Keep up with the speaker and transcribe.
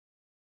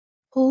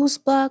Who's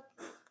Block?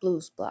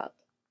 Blues Block.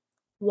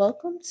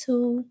 Welcome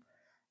to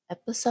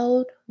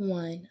episode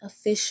 1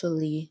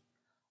 officially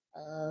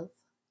of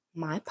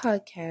my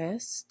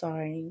podcast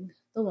starring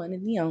the one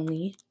and the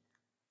only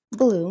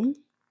Blue.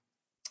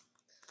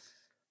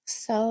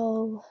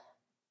 So,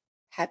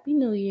 Happy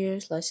New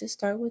Year's. Let's just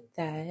start with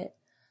that.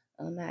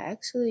 I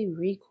actually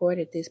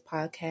recorded this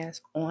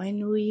podcast on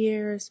New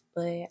Year's,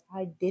 but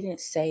I didn't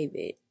save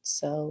it.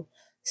 So,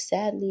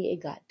 sadly,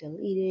 it got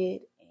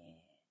deleted. And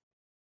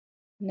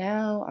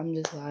now I'm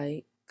just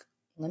like,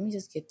 let me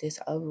just get this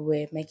over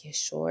with, make it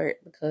short,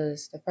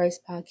 because the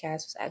first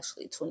podcast was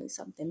actually 20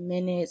 something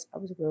minutes. I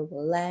was real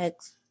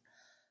relaxed,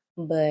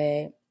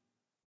 but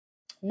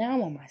now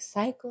I'm on my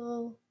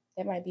cycle.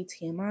 That might be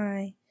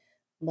TMI,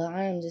 but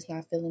I am just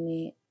not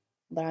feeling it.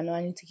 But I know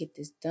I need to get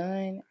this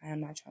done. I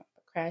am not trying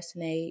to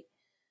procrastinate.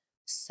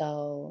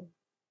 So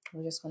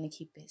we're just going to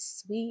keep it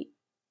sweet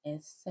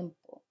and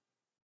simple.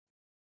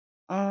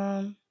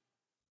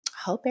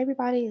 Hope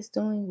everybody is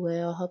doing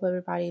well. Hope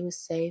everybody was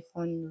safe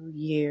on New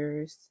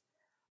Year's.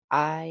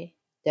 I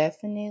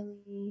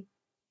definitely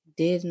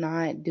did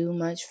not do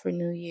much for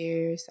New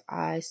Year's.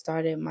 I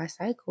started my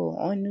cycle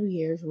on New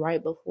Year's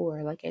right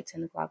before, like at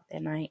 10 o'clock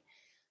that night.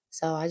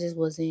 So I just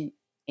wasn't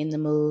in the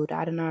mood.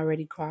 I done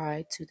already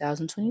cried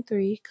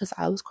 2023 because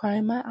I was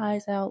crying my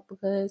eyes out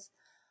because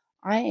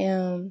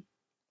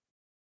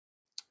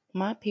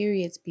my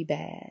periods be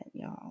bad,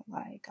 y'all.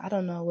 Like, I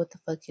don't know what the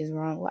fuck is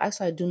wrong. Well,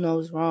 actually, I do know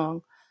it's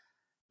wrong,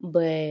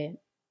 but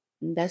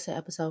that's an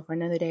episode for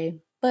another day.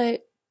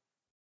 But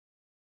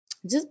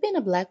just being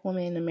a black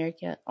woman in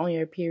America on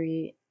your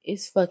period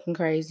is fucking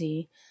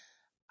crazy.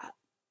 But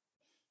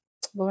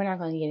we're not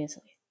going to get into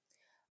it.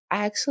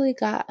 I actually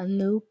got a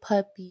new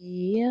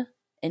puppy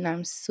and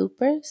I'm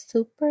super,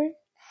 super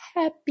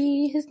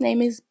happy. His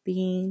name is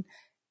Bean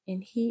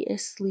and he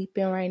is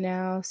sleeping right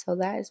now. So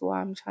that is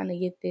why I'm trying to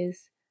get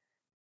this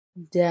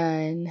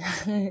done.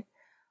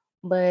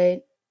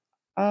 But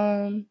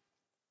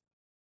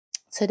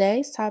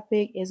today's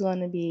topic is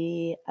going to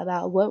be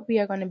about what we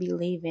are going to be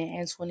leaving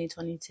in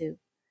 2022.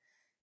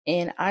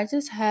 And I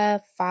just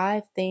have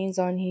 5 things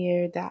on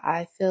here that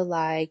I feel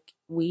like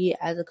we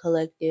as a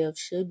collective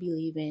should be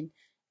leaving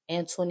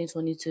in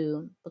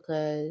 2022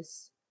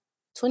 because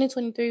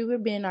 2023, we're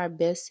being our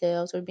best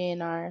selves. We're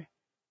being our,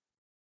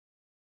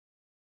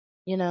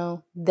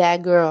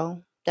 that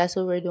girl. That's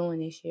what we're doing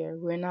this year.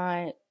 We're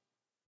not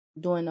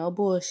doing no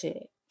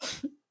bullshit.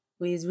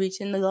 We're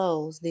reaching the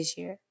goals this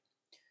year.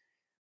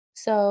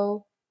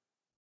 So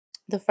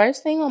the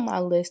first thing on my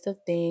list of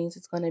things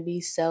is going to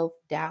be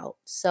self-doubt.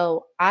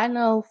 So I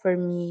know for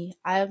me,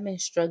 I've been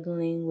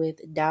struggling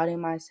with doubting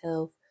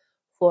myself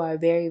for a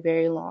very,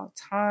 very long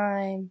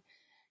time.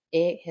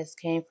 It has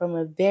came from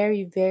a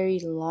very, very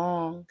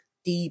long,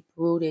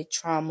 deep-rooted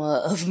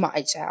trauma of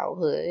my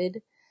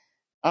childhood.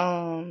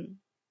 And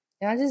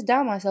I just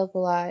doubt myself a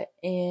lot.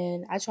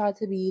 And I tried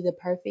to be the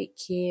perfect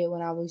kid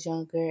when I was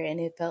younger, and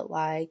it felt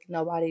like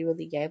nobody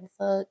really gave a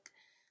fuck.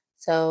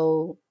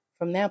 So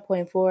from that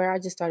point forward, I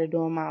just started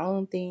doing my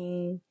own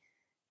thing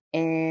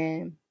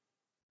and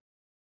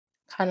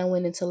kind of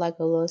went into like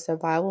a little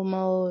survival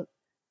mode.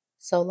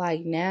 So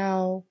like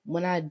now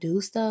when I do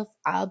stuff,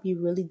 I'll be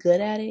really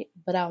good at it,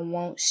 but I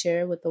won't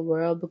share it with the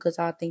world because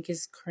I think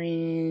it's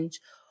cringe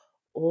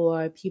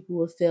or people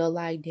will feel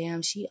like,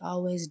 damn, she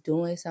always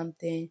doing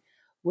something,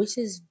 which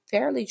is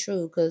fairly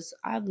true because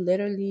I've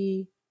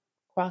literally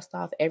crossed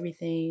off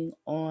everything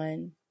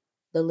on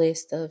the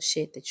list of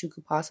shit that you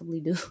could possibly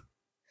do.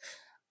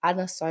 I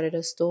done started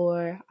a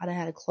store. I done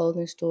had a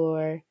clothing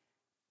store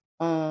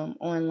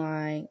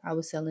online. I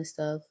was selling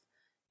stuff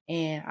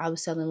and I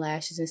was selling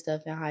lashes and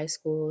stuff in high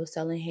school,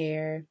 selling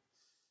hair.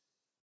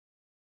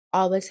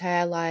 Always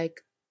had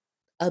like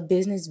a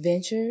business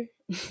venture,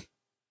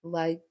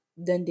 like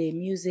done did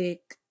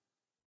music,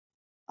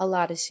 a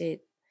lot of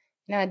shit.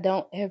 And I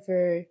don't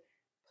ever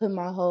put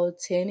my whole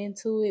 10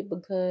 into it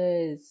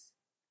because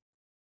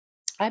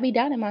I be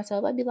doubting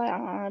myself. I be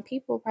like,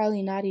 people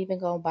probably not even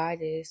gonna buy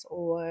this,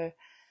 or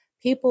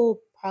people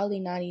probably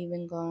not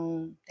even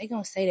they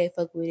gonna say they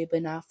fuck with it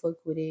but not fuck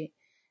with it.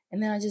 And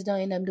then I just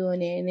don't end up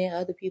doing it, and then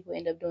other people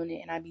end up doing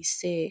it, and I be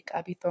sick.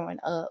 I be throwing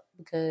up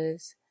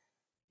because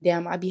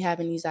damn, I be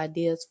having these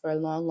ideas for a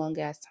long, long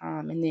ass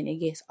time, and then it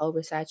gets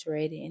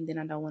oversaturated, and then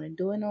I don't want to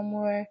do it no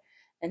more.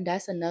 And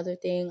that's another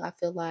thing I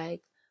feel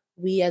like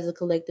we as a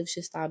collective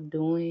should stop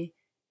doing,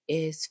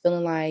 is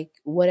feeling like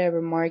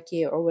whatever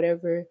market or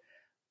whatever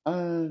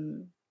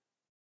um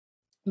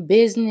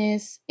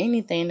business,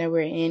 anything that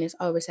we're in is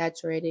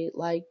oversaturated.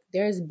 Like,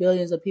 there's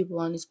billions of people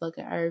on this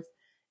fucking earth.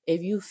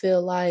 If you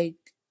feel like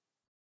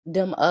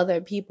them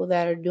other people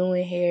that are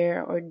doing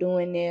hair or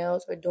doing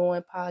nails or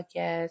doing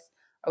podcasts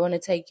are going to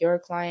take your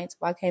clients,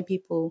 why can't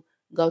people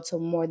go to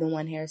more than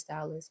one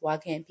hairstylist? Why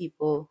can't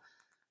people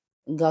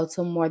go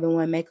to more than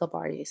one makeup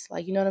artist?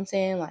 Like, you know what I'm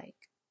saying? Like,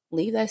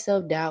 leave that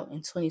self-doubt in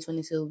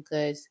 2022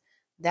 because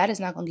that is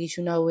not going to get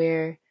you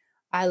nowhere.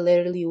 I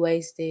literally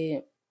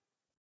wasted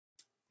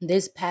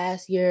this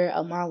past year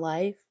of my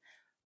life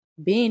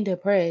being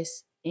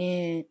depressed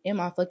in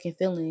my fucking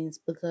feelings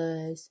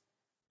because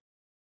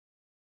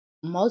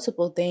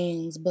multiple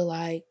things, but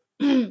like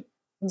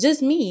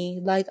just me.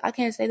 Like I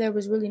can't say there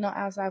was really no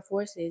outside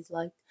forces.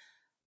 Like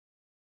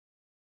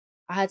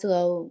I had to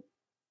go.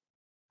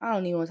 I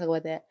don't even want to talk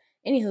about that.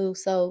 Anywho,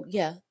 so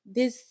yeah,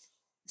 this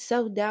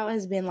self doubt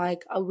has been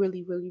like a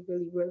really, really,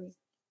 really, really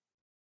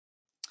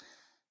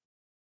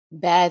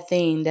bad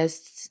thing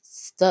that's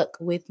stuck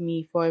with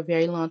me for a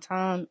very long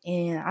time,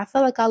 and I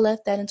feel like I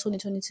left that in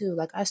 2022.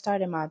 Like I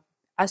started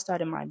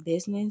my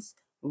business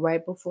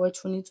right before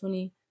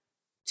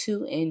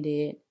 2022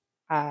 ended.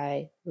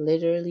 I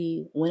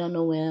literally went on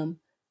a whim,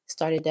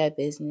 started that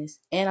business,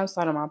 and I'm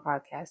starting my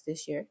podcast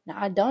this year. Now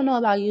I don't know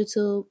about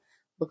YouTube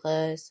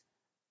because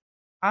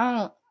I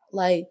don't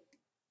like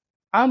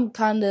I'm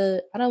kind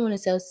of, I don't want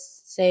to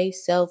say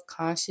self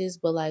conscious,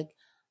 but like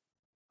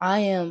I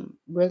am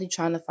really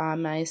trying to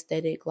find my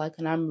aesthetic. Like,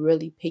 and I'm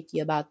really picky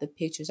about the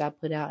pictures I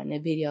put out and the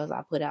videos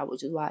I put out,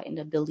 which is why I end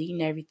up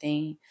deleting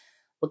everything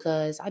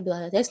because I'd be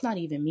like, that's not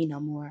even me no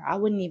more. I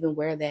wouldn't even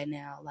wear that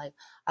now. Like,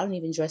 I don't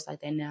even dress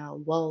like that now.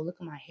 Whoa, look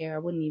at my hair. I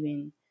wouldn't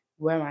even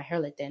wear my hair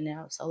like that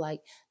now. So,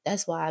 like,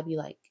 that's why I'd be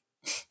like,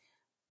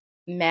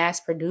 mass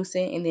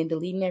producing and then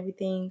deleting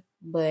everything.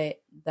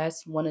 But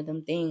that's one of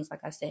them things, like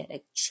I said,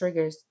 that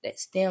triggers that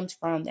stems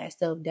from that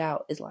self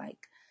doubt is like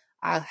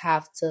I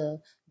have to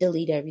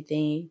delete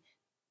everything.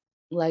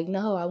 Like,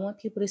 no, I want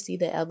people to see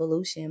the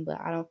evolution,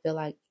 but I don't feel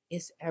like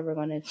it's ever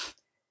gonna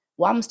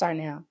well, I'm gonna start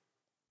now.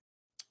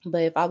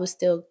 But if I was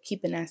still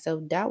keeping that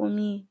self doubt with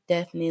me,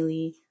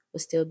 definitely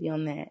would still be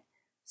on that.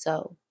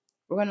 So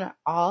we're gonna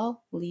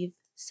all leave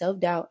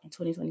self doubt in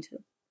 2022.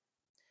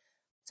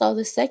 So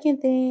the second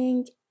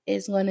thing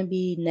is going to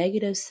be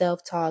negative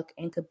self-talk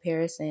and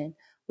comparison,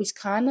 which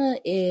kind of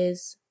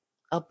is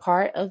a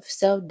part of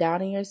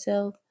self-doubting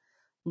yourself.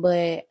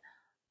 But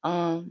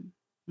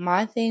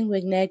my thing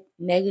with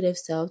negative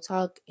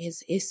self-talk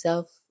is it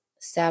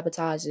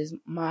self-sabotages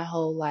my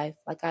whole life.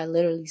 Like I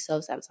literally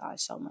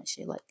self-sabotage so much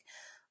shit. Like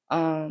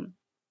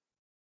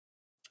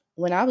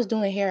when I was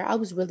doing hair, I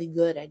was really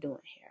good at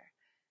doing hair.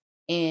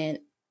 And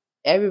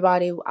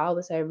everybody, I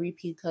always had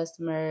repeat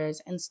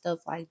customers and stuff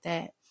like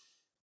that.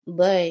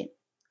 But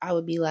I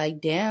would be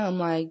like, damn,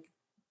 like,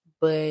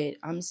 but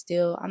I'm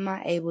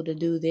not able to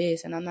do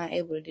this and I'm not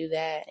able to do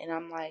that. And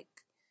I'm like,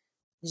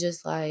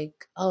 just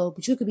like, oh,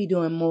 but you could be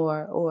doing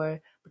more, or,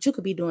 but you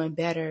could be doing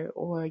better,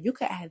 or you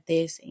could add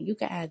this and you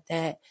could add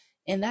that.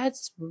 And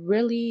that's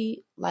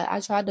really, like, I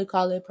tried to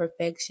call it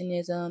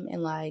perfectionism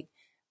and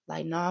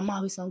no, I'm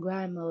always on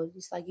grind mode.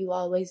 It's like you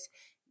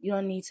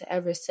don't need to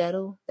ever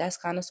settle. That's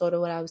kind of sort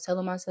of what I was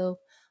telling myself.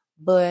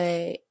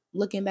 But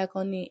looking back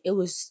on it, it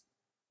was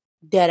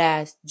dead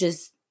ass,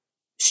 just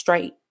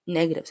straight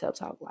negative self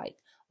talk. Like,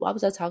 why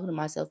was I talking to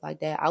myself like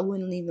that? I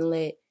wouldn't even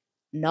let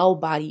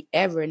nobody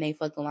ever in their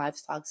fucking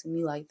lives talk to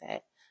me like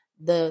that.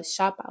 The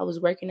shop I was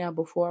working at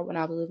before when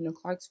I was living in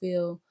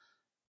Clarksville,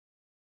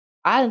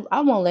 I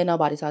won't let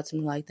nobody talk to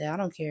me like that. I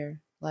don't care.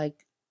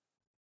 Like,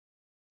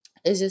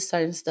 it's just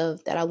certain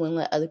stuff that I wouldn't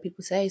let other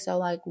people say. So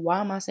like,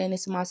 why am I saying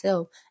this to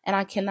myself? And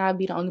I cannot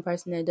be the only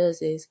person that does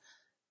this.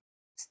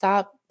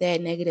 Stop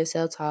that negative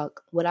self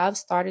talk. What I've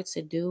started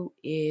to do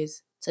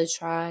is to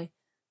try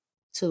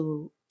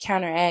to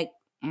counteract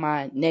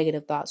my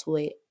negative thoughts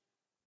with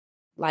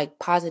like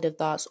positive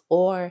thoughts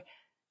or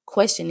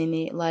questioning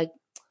it. Like,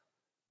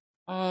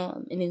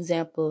 an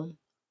example,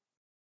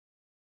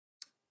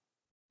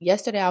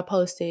 yesterday I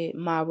posted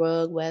my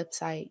rug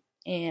website,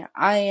 and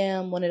I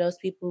am one of those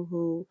people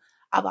who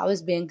I've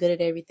always been good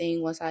at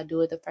everything once I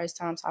do it the first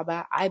time. So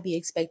I be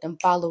expecting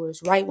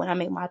followers right when I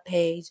make my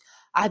page.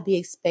 I be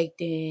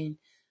expecting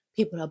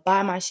people to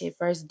buy my shit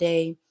first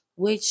day,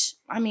 which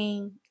I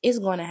mean, it's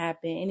going to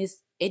happen, and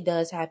it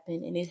does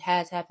happen, and it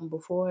has happened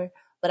before.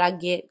 But I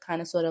get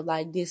kind of sort of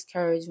like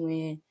discouraged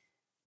when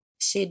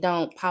shit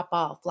don't pop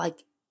off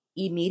like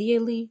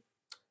immediately.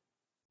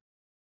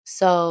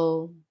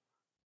 So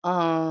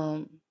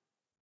when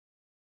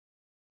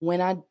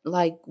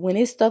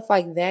it's stuff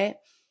like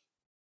that,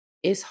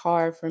 it's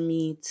hard for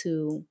me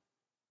to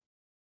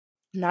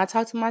not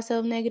talk to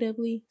myself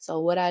negatively.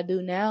 So what I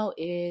do now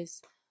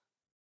is,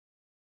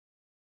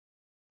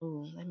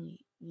 ooh, let me.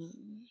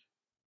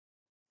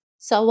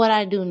 So what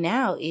I do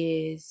now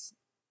is,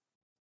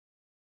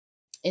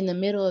 in the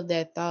middle of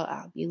that thought,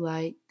 I'll be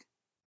like,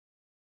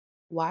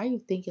 "Why are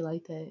you thinking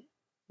like that?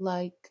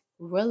 Like,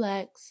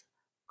 relax,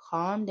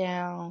 calm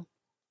down.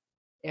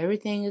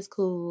 Everything is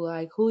cool.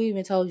 Like, who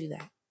even told you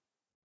that?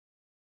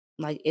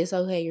 Like, it's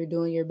okay. You're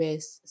doing your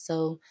best."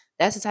 So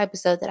that's the type of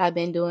stuff that I've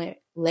been doing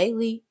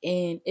lately,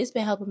 and it's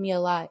been helping me a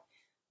lot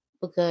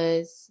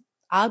because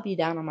I'll be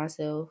down on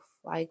myself.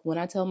 Like when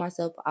I told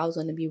myself I was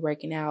going to be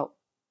working out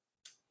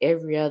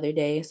every other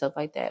day and stuff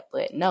like that,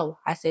 but no,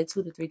 I said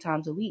 2 to 3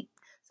 times a week.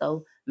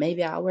 So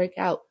maybe I'll work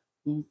out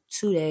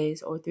 2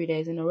 days or 3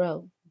 days in a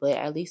row, but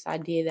at least I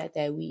did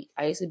that week.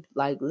 I used to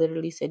like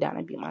literally sit down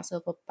and beat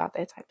myself up about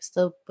that type of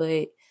stuff,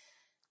 but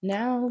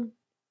now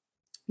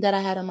that I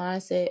had a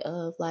mindset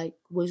of like,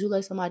 would you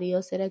let somebody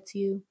else say that to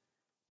you?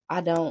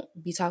 I don't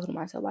be talking to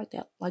myself like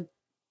that like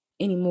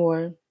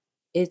anymore.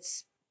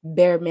 It's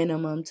bare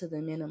minimum to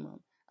the minimum,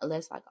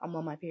 unless like I'm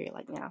on my period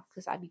like now,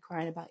 because I be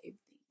crying about everything.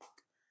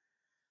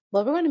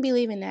 But we're going to be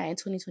leaving that in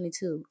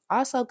 2022.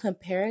 Also,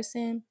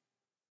 comparison.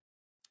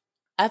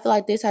 I feel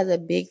like this has a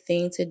big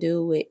thing to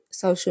do with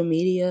social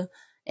media.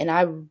 And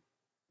I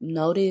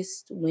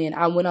noticed when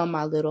I went on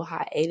my little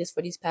hiatus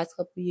for these past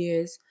couple of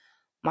years,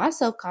 my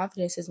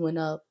self-confidence has went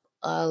up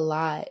a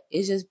lot.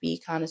 It's just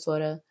be kind of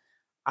sort of,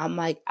 I'm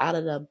like out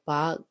of the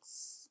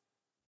box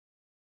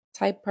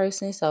type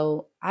person.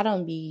 So I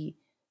don't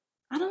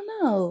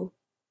know.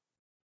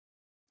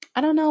 I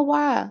don't know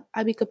why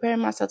I be comparing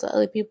myself to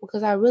other people,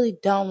 because I really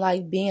don't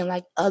like being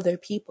like other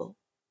people.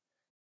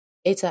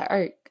 It's a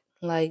irk.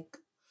 Like,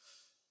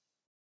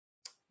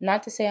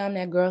 not to say I'm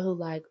that girl who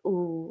like,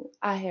 ooh,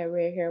 I had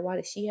red hair. Why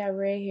did she have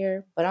red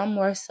hair? But I'm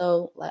more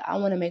so like, I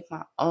want to make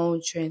my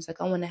own trends.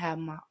 Like, I want to have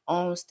my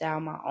own style,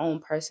 my own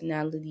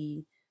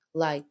personality.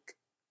 Like,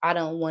 I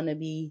don't want to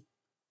be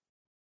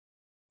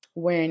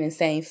wearing the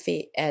same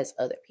fit as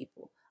other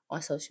people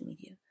on social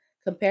media.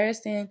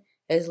 Comparison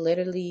is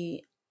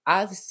literally,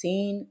 I've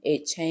seen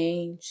it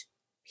change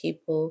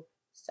people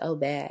so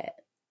bad.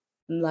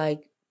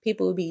 Like,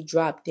 people would be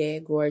drop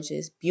dead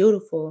gorgeous,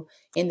 beautiful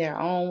in their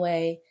own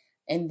way,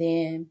 and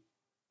then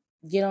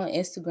get on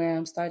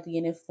Instagram, start to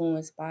get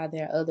influenced by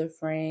their other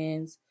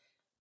friends,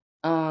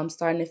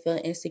 starting to feel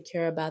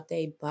insecure about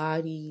their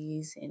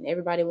bodies, and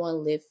everybody want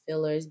lip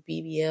fillers,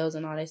 BBLs,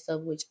 and all that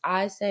stuff, which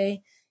I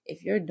say,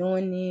 if you're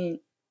doing it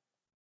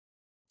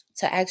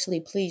to actually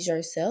please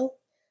yourself,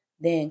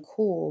 then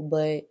cool.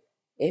 But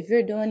if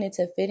you're doing it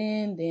to fit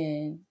in,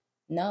 then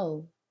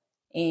no.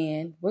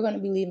 And we're going to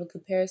be leaving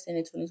comparison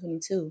in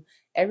 2022.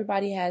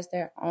 Everybody has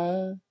their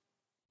own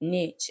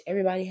niche.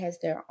 Everybody has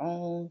their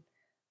own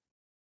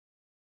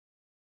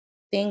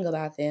thing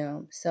about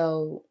them.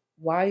 So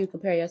why are you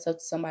comparing yourself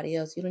to somebody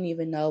else? You don't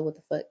even know what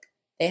the fuck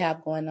they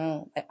have going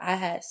on. Like, I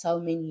had so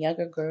many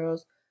younger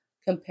girls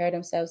compare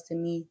themselves to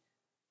me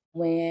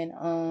when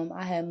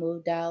I had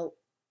moved out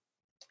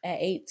at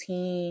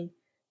 18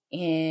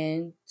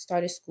 and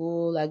started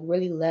school, like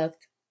really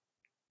left.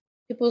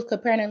 People was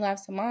comparing their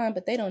lives to mine,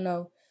 but they don't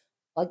know.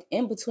 Like,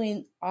 in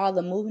between all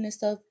the moving and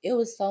stuff, it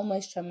was so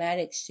much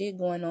traumatic shit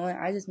going on.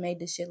 I just made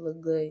this shit look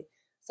good.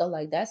 So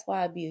like, that's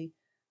why I be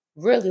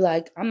really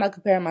like, I'm not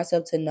comparing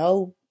myself to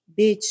no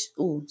bitch,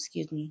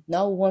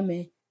 no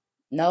woman,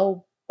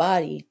 no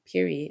body,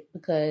 period.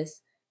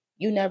 Because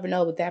you never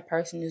know what that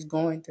person is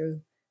going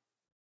through.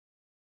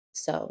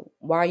 So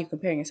why are you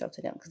comparing yourself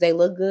to them? Because they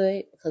look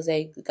good, because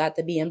they got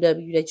the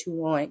BMW that you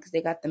want, because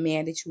they got the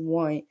man that you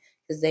want,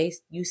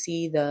 because you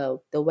see the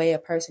way a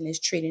person is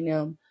treating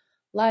them.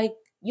 Like,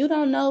 you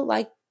don't know,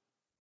 like,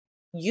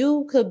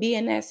 you could be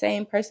in that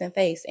same person's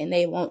face and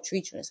they won't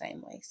treat you the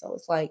same way. So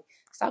it's like,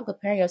 stop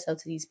comparing yourself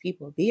to these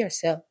people. Be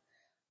yourself.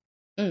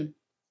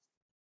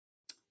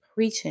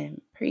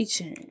 Preaching.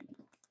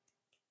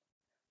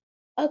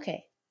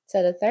 Okay,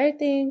 so the third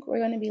thing we're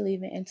going to be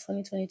leaving in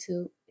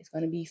 2022 is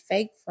going to be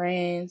fake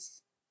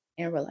friends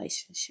and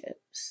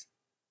relationships.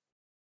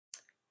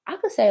 I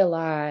could say a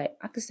lot.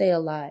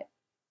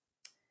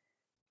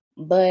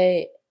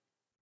 But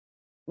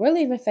we're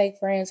leaving fake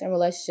friends and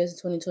relationships in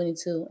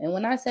 2022. And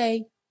when I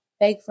say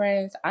fake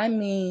friends, I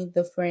mean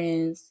the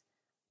friends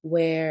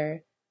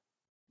where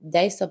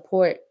they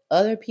support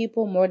other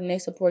people more than they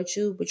support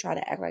you, but try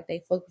to act like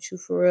they fuck with you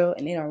for real,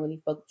 and they don't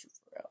really fuck with you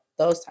for real.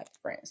 Those type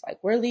of friends. Like,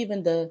 we're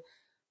leaving the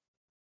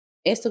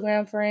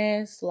Instagram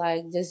friends,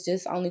 like,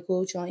 just only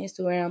cool with you on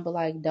Instagram, but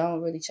like,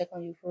 don't really check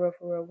on you for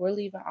real. We're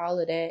leaving all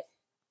of that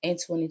in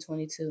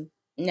 2022.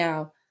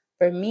 Now,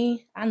 for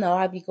me, I know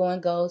I be going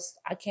ghost.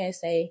 I can't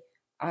say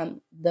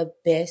I'm the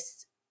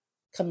best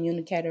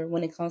communicator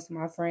when it comes to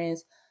my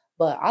friends,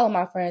 but all of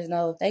my friends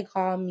know if they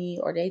call me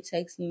or they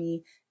text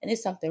me and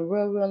it's something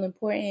real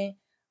important,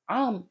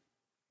 I'm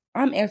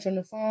answering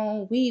the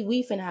phone.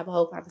 We finna have a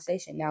whole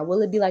conversation. Now,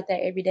 will it be like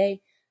that every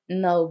day?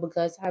 No,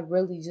 because I've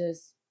really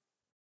just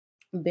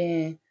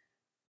been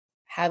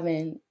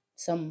having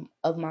some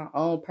of my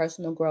own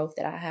personal growth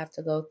that I have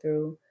to go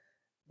through,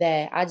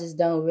 that I just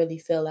don't really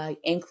feel like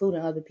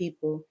including other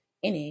people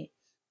in it.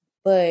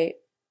 But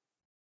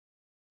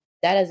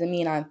that doesn't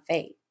mean I'm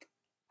fake.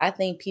 I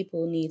think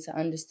people need to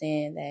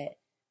understand that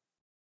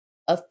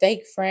a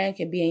fake friend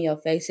can be in your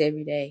face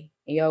every day,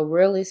 and your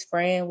realest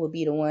friend will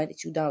be the one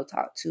that you don't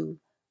talk to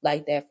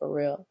like that for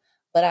real.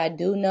 But I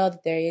do know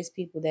that there is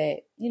people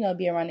that,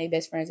 be around their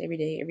best friends every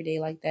day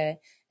like that.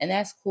 And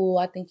that's cool.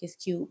 I think it's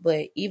cute.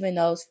 But even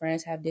those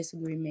friends have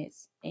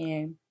disagreements.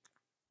 And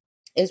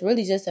it's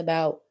really just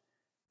about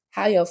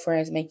how your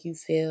friends make you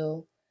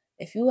feel.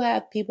 If you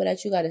have people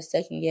that you got to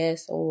second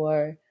guess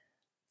or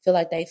feel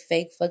like they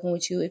fake fucking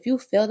with you, if you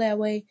feel that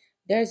way,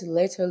 there's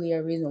literally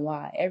a reason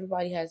why.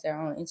 Everybody has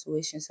their own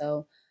intuition.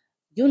 So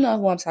you know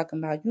who I'm talking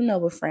about. You know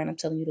what friend I'm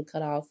telling you to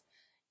cut off.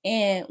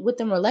 And with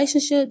them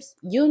relationships,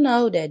 you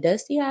know that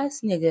dusty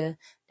ass nigga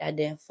that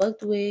then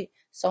fucked with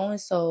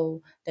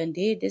so-and-so done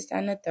did this, that,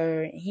 and the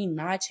third, and he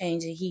not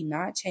changing, he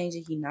not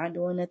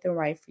doing nothing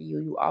right for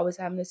you. You always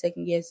having to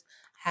second guess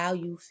how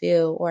you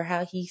feel or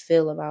how he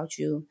feel about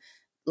you.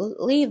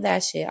 Leave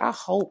that shit. I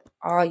hope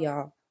all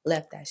y'all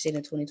left that shit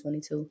in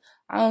 2022.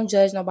 I don't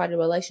judge nobody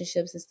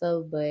relationships and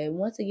stuff, but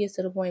once it gets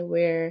to the point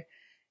where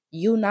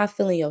you not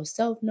feeling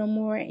yourself no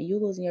more and you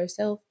losing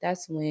yourself,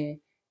 that's when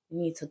you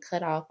need to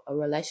cut off a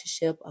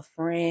relationship, a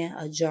friend,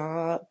 a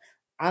job.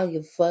 I don't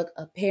give a fuck,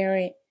 a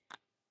parent,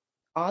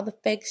 all the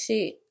fake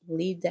shit.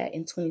 Leave that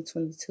in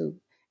 2022.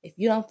 If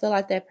you don't feel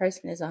like that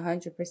person is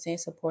 100%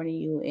 supporting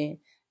you and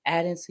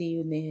adding to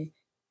you, then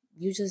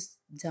you just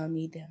don't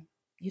need them.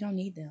 You don't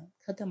need them.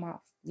 Cut them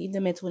off. Leave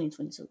them in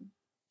 2022.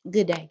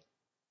 Good day.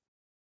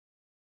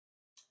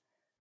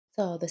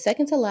 So the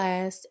second to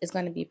last is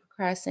going to be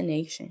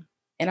procrastination.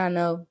 And I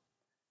know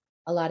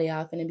a lot of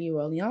y'all finna be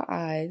rolling your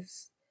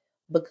eyes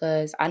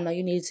because I know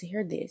you needed to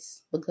hear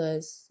this.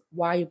 Because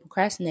why are you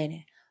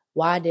procrastinating?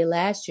 Why did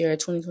last year,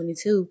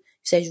 2022, you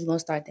said you were going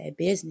to start that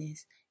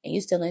business and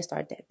you still ain't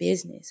start that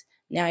business?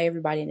 Now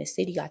everybody in the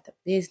city got the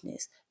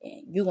business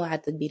and you're going to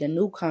have to be the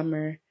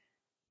newcomer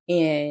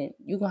and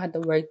you're going to have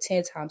to work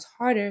 10 times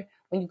harder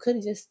when you could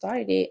have just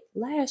started it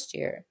last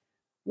year.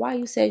 Why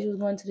you said you was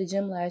going to the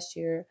gym last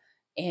year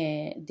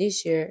and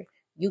this year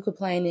you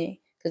complaining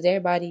because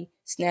everybody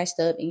snatched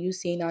up and you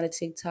seen all the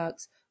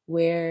TikToks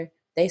where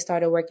they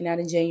started working out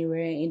in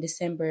January and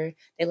December.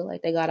 They look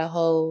like they got a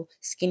whole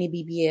skinny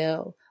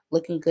BBL,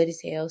 looking good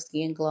as hell,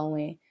 skin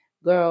glowing.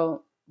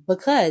 Girl,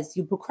 because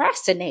you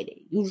procrastinated.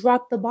 You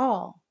dropped the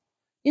ball.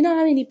 You know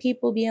how many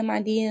people be in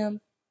my DM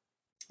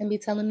and be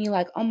telling me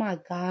like, oh my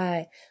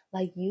God,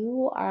 like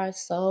you are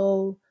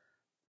so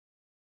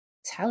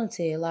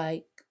talented.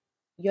 Like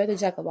you're the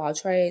jack of all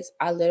trades.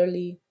 I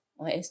literally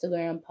on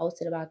Instagram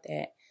posted about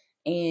that.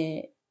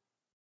 And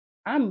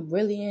I'm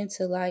really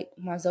into like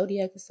my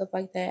zodiac and stuff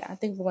like that. I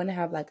think we're going to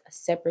have like a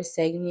separate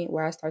segment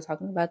where I start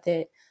talking about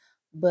that.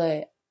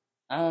 But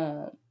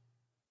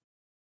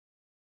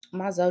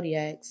my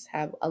zodiacs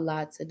have a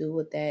lot to do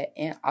with that.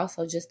 And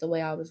also just the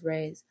way I was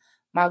raised.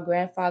 My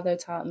grandfather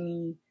taught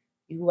me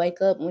you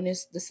wake up when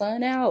it's the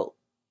sun out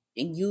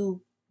and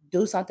you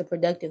do something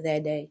productive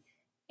that day.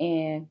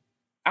 And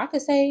I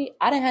could say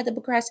I didn't have the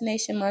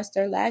procrastination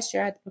monster. Last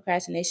year I had the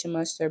procrastination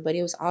monster, but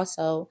it was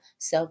also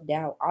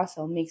self-doubt,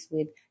 also mixed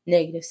with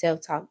negative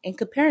self-talk and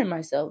comparing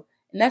myself.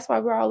 And that's why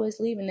we're always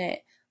leaving that.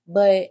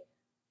 But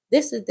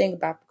this is the thing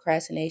about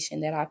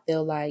procrastination that I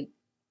feel like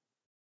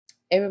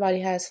everybody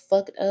has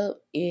fucked up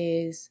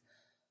is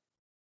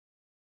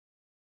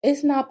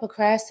it's not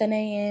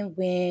procrastinating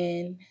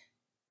when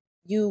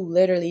you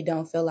literally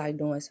don't feel like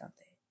doing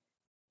something.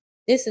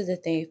 This is the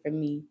thing for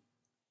me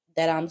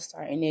that I'm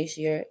starting this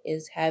year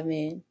is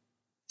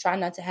try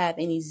not to have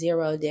any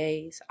 0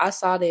 days. I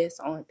saw this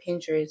on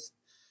Pinterest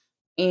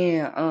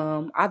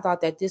and I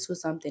thought that this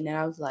was something that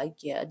I was like,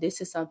 yeah, this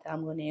is something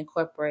I'm going to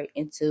incorporate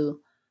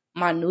into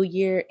my new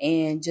year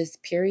and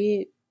just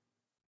period.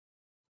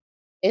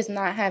 It's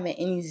not having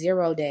any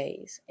 0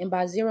 days. And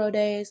by 0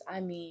 days, I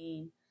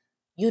mean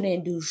you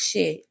didn't do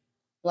shit.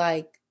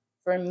 Like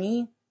for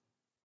me,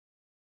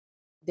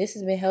 this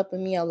has been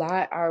helping me a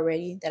lot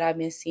already that I've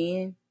been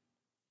seeing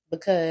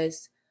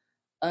because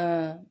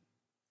I'll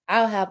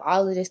have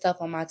all of this stuff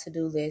on my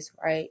to-do list,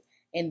 right?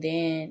 And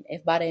then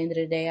if by the end of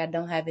the day I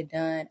don't have it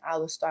done, I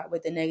will start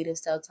with the negative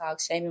self-talk,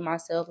 shaming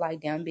myself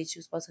like, damn, bitch,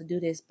 you're supposed to do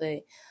this.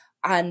 But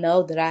I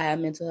know that I have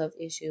mental health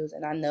issues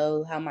and I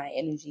know how my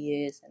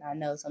energy is. And I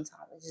know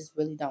sometimes I just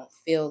really don't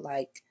feel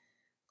like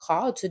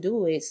called to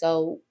do it.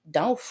 So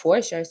don't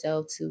force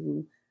yourself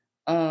to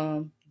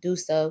do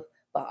stuff,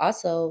 but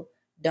also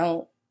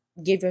don't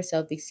give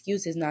yourself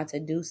excuses not to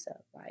do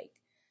stuff. Like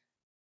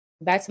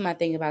back to my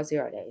thing about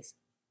 0 days.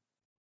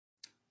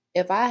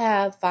 If I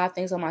have 5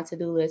 things on my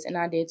to-do list and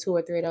I did 2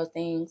 or 3 of those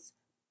things,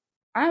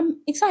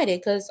 I'm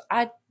excited because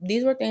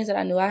these were things that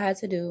I knew I had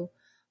to do.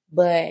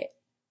 But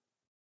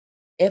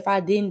if I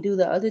didn't do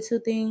the other 2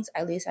 things,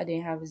 at least I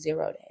didn't have a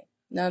 0 day.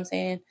 You know what I'm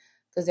saying?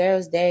 Because there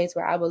was days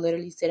where I would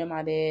literally sit in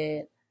my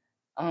bed,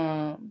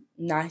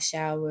 not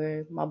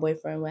shower. My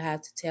boyfriend would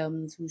have to tell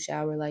me to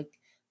shower, like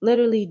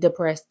literally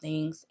depressed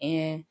things.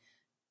 And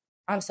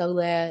I'm so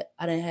glad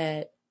I didn't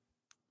have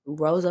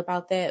rose up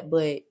out that,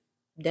 but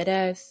that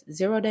ass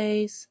 0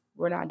 days,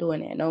 we're not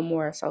doing that no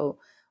more. So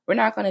we're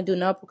not going to do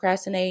no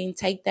procrastinating.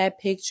 Take that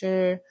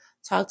picture,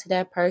 talk to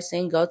that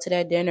person, go to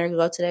that dinner,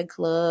 go to that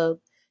club,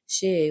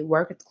 shit,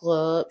 work at the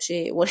club,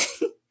 shit,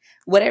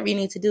 whatever you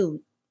need to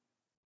do.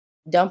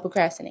 Don't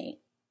procrastinate.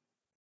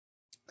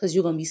 Because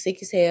you're going to be sick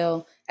as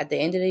hell at the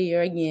end of the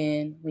year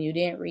again when you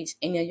didn't reach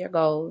any of your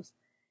goals.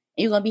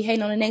 And you're going to be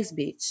hating on the next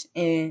bitch.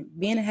 And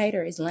being a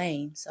hater is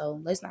lame.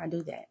 So let's not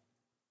do that.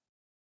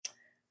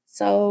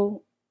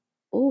 So,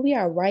 we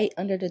are right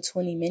under the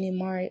 20-minute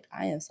mark.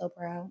 I am so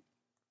proud.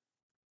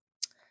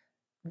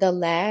 The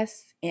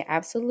last and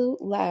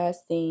absolute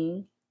last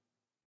thing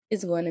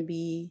is going to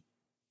be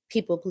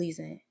people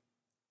pleasing.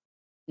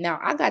 Now,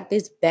 I got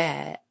this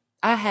bad.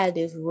 I had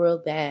this real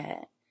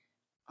bad.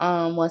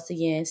 Once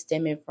again,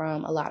 stemming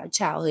from a lot of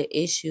childhood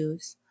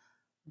issues.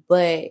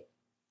 But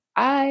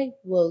I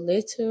will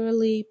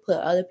literally put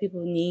other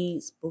people's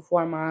needs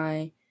before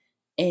mine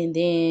and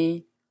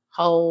then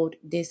hold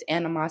this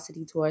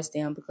animosity towards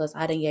them because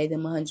I done gave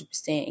them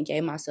 100% and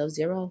gave myself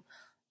 0.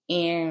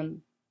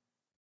 And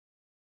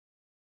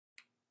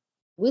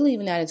we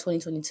leaving out in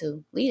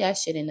 2022. Leave that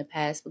shit in the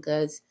past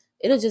because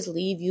it'll just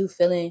leave you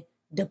feeling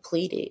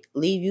depleted.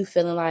 Leave you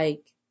feeling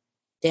like,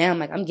 damn,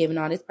 like I'm giving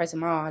all this person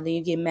my all. And then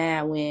you get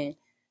mad when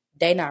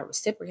they not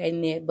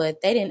reciprocating it,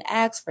 but they didn't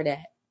ask for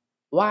that.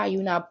 Why are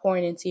you not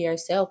pouring into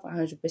yourself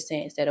 100%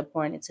 instead of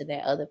pouring into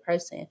that other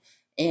person?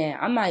 And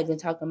I'm not even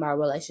talking about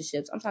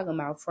relationships. I'm talking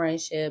about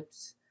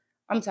friendships.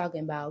 I'm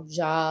talking about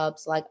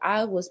jobs. Like,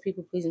 I was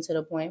people pleasing to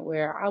the point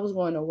where I was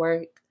going to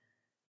work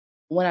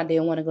when I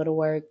didn't want to go to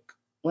work,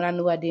 when I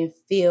knew I didn't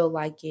feel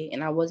like it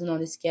and I wasn't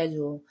on the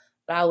schedule,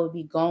 but I would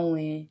be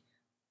going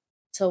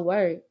to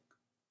work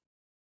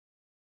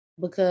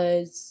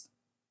because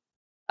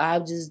I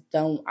just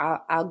don't,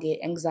 I'll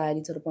get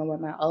anxiety to the point where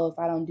I'm like, oh, if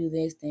I don't do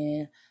this,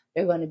 then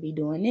they're going to be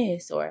doing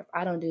this. Or if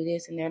I don't do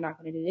this, and they're not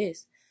going to do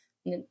this.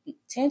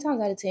 10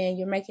 times out of 10,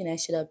 you're making that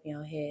shit up in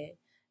your head.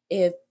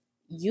 If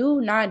you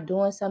not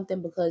doing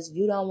something because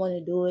you don't want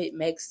to do it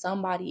makes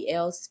somebody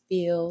else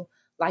feel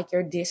like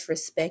you're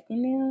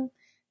disrespecting them,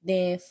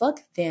 then fuck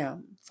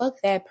them.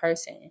 Fuck that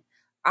person.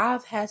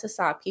 I've had to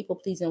stop people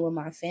pleasing with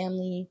my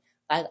family.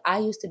 Like, I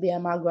used to be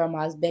at my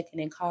grandma's beck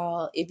and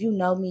call. If you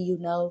know me, you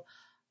know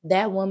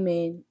that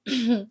woman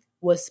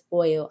was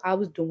spoiled. I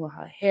was doing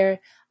her hair.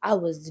 I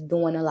was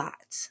doing a lot.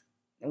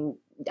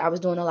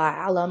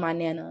 I love my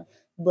Nana.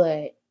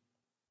 But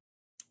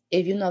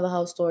if you know the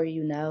whole story,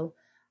 you know,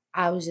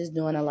 I was just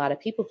doing a lot of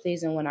people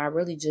pleasing when I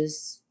really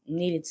just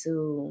needed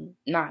to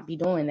not be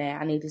doing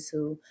that. I needed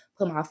to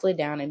put my foot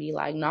down and be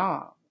like,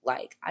 nah,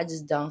 like, I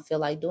just don't feel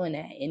like doing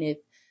that. And if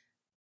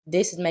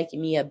this is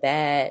making me a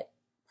bad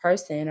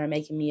person or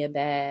making me a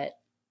bad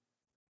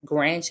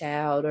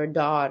grandchild or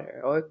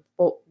daughter or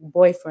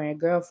boyfriend,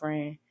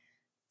 girlfriend,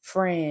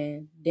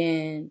 friend,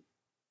 then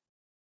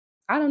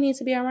I don't need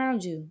to be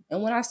around you.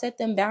 And when I set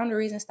them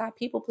boundaries and stop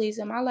people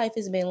pleasing, my life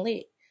has been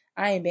lit.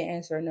 I ain't been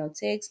answering no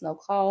texts, no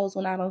calls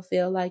when I don't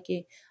feel like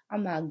it.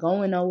 I'm not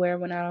going nowhere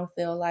when I don't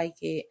feel like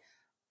it.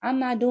 I'm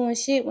not doing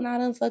shit when I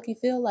don't fucking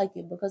feel like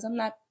it because I'm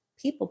not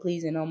people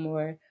pleasing no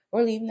more.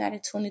 We're leaving that in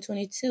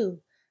 2022.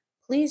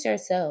 Please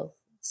yourself.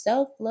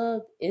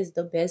 Self-love is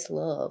the best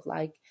love.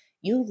 Like,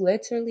 you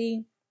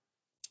literally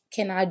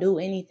cannot do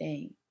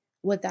anything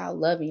without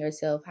loving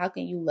yourself. How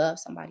can you love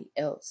somebody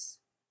else?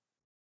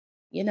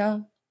 You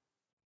know?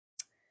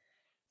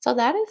 So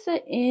that is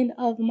the end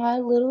of my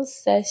little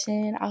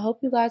session. I hope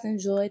you guys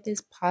enjoyed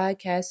this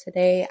podcast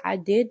today. I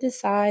did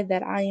decide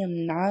that I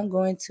am not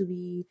going to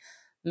be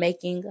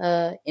making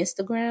a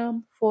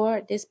Instagram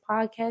for this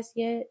podcast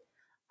yet.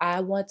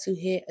 I want to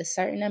hit a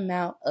certain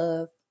amount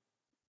of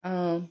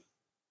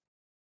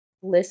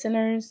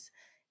listeners,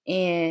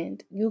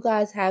 and you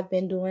guys have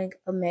been doing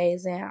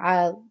amazing.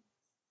 I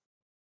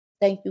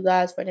thank you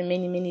guys for the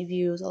many, many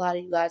views. A lot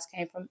of you guys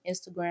came from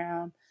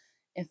Instagram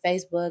and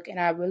Facebook, and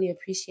I really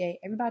appreciate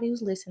everybody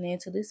who's listening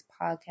to this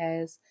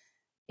podcast.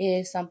 It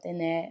is something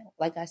that,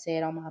 like I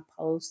said on my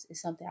post,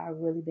 is something I've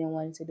really been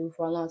wanting to do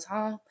for a long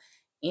time,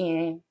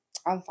 and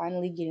I'm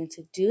finally getting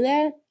to do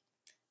that.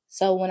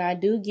 So when I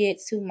do get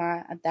to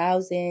my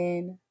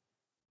 1,000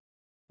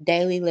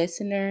 daily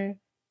listener,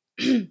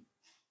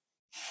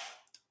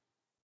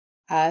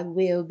 I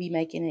will be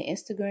making an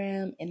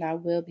Instagram, and I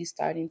will be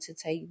starting to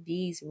take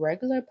these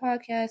regular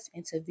podcasts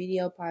into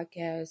video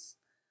podcasts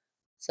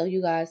so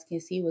you guys can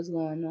see what's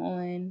going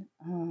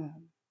on.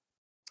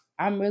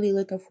 I'm really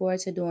looking forward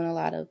to doing a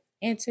lot of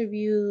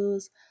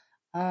interviews.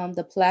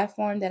 The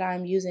platform that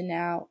I'm using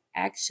now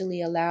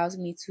actually allows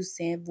me to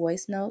send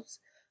voice notes.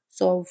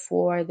 So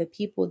for the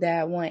people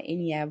that want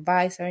any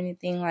advice or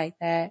anything like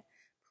that,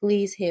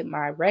 please hit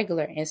my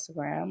regular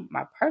Instagram,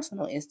 my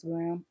personal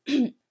Instagram,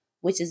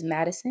 which is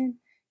Madison,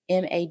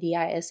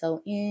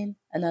 Madison,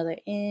 another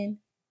N,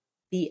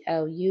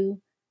 BLU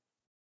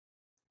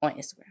on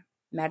Instagram,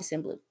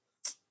 Madison Blue.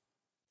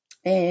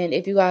 And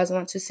if you guys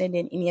want to send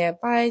in any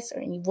advice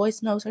or any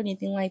voice notes or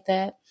anything like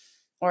that,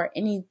 or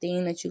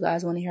anything that you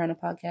guys want to hear on the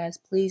podcast,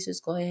 please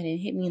just go ahead and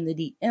hit me in the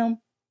DM.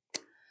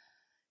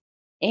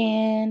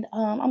 And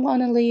I'm going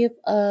to leave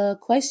a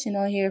question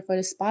on here for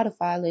the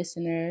Spotify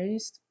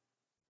listeners.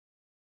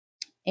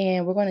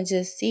 And we're going to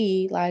just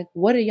see, like,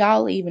 what are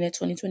y'all leaving in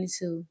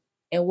 2022?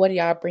 And what are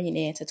y'all bringing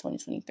into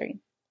 2023?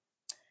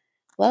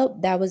 Well,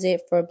 that was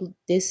it for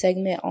this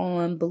segment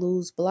on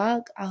Blues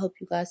Block. I hope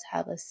you guys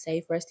have a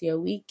safe rest of your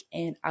week.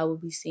 And I will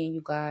be seeing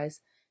you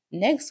guys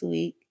next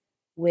week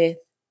with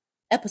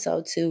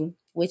episode 2,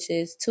 which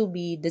is to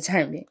be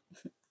determined.